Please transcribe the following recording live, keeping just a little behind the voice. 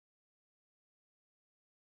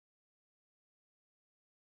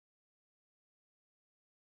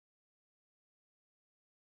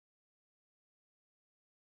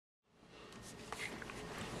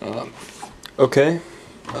Okay.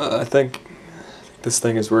 I think this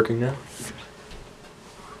thing is working now.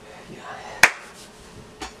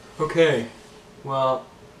 Okay. Well,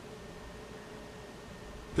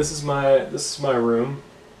 this is my room.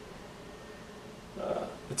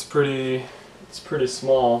 It's pretty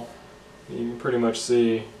small. You can pretty much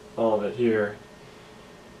see all of it here.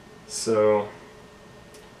 So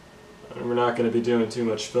we're not going to be doing too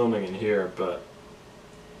much filming in here, but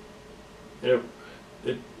it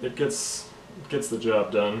gets the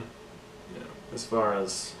job done. You know, as far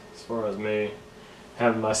as me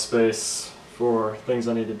having my space for things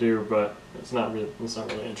I need to do, but it's not really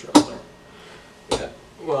interesting. Yeah.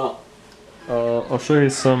 Well, I'll show you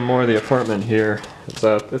some more of the apartment here. It's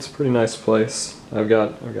a pretty nice place. I've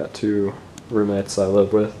got two roommates I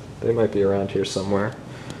live with. They might be around here somewhere.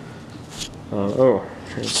 Oh,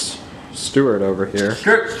 there's Stuart over here.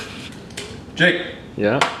 Kurt! Jake!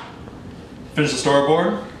 Yeah? Finish the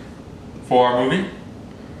storyboard for our movie?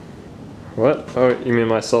 What? Oh, you mean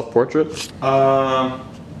my self-portrait? I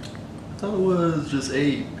thought it was just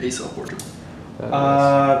a self-portrait.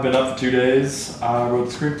 I've been up for 2 days. I wrote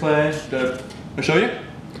the screenplay. Did I show you?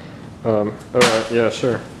 Alright, yeah,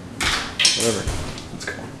 sure. Whatever. Let's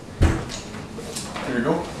go. Here you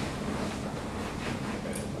go.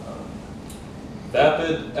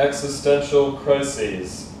 Vapid existential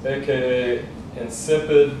crises, aka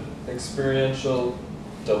insipid experiential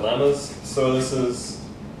dilemmas. So this is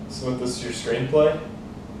your screenplay?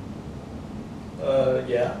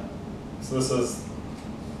 Yeah. So this is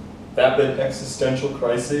vapid existential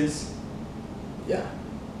crises? Yeah.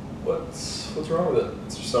 What's wrong with it?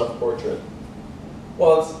 It's your self-portrait.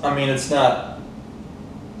 Well, it's not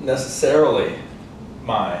necessarily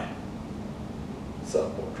my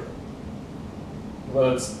self-portrait.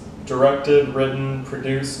 Well, it's directed, written,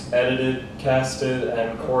 produced, edited, casted,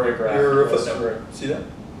 and choreographed. You're a footnote. See that?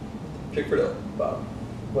 Jake Fredel, Bob.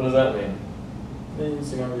 What does that mean? It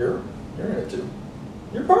means, you're in it too.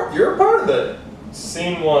 You're a part of it.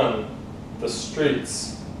 Scene 1, the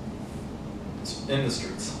streets. It's in the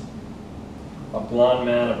streets. A blonde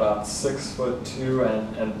man about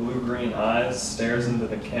 6'2" and blue-green eyes stares into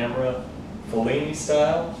the camera, Fellini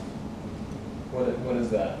style. What is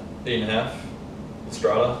that? 8.5.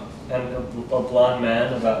 Strata. And a blonde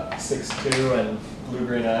man about 6'2" and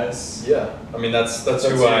blue-green eyes. Yeah. That's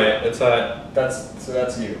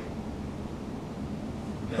That's you.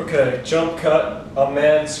 Okay, jump cut. A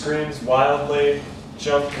man screams wildly.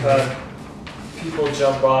 Jump cut. People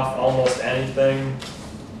jump off almost anything.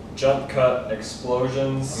 Jump cut.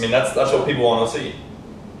 Explosions. that's what people want to see.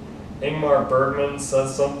 Ingmar Bergman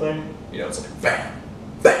says something. It's like bam,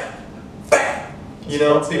 bam, bam.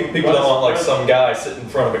 People don't want some guy sitting in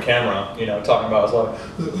front of a camera, talking about his life.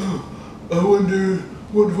 I wonder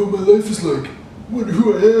what my life is like. Wonder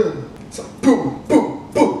who I am. It's like boom, boom,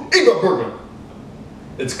 boom. Ingmar Bergman.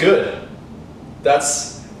 It's good.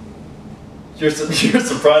 You're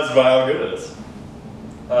surprised by how good it is.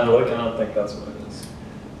 I don't think that's what it is.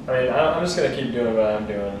 I'm just gonna keep doing what I'm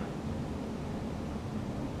doing.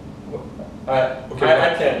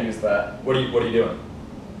 I can't use that. What are you doing?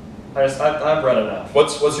 I've read enough.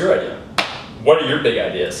 What's your idea? What are your big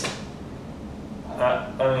ideas?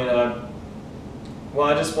 Well,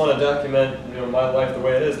 I just want to document, my life the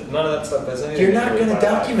way it is. None of that stuff has anything. You're not gonna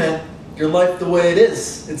document your life the way it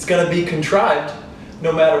is. It's gonna be contrived.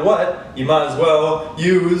 No matter what, you might as well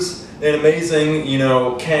use an amazing,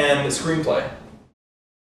 canned screenplay.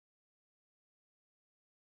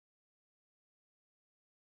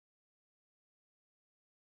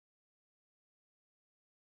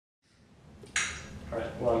 Alright,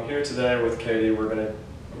 well, I'm here today with Katie.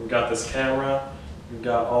 We've got this camera, we've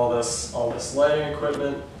got all this lighting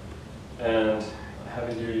equipment, and a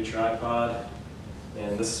heavy-duty tripod,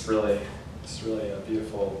 and this is really a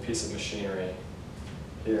beautiful piece of machinery.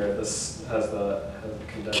 Here, this has the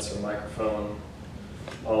condenser microphone,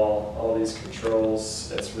 all these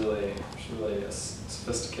controls. It's really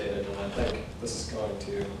sophisticated, and I think this is going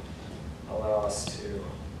to allow us to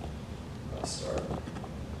start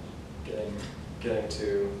getting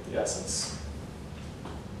to the essence.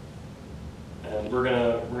 And we're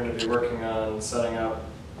gonna be working on setting up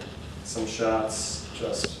some shots,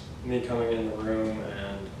 just me coming in the room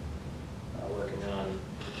and working on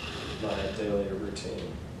my daily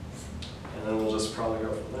routine. And then we'll just probably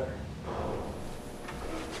go from there. How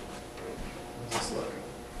does this look?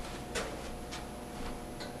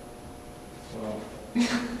 Well.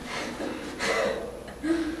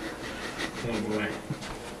 Oh boy.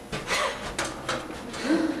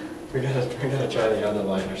 We gotta try the other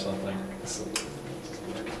light or something.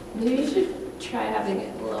 Maybe you should try having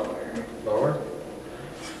it lower. Lower?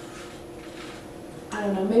 I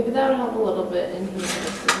don't know, maybe that would help a little bit in here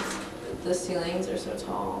since the ceilings are so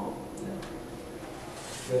tall.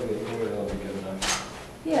 Maybe that'll be good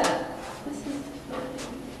enough. Yeah, this is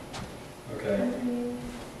fine. Okay.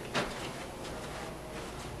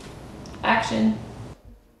 Action.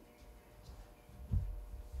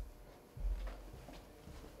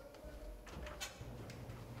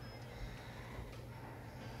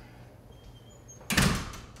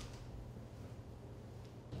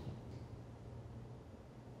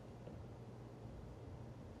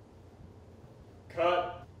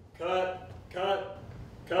 Cut, cut, cut,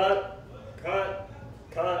 cut, cut,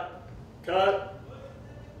 cut, cut,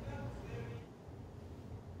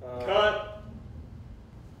 cut,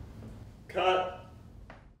 cut.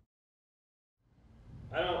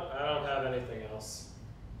 I don't have anything else.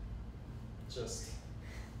 Just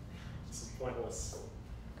this is pointless.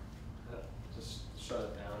 Just shut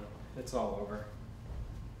it down. It's all over.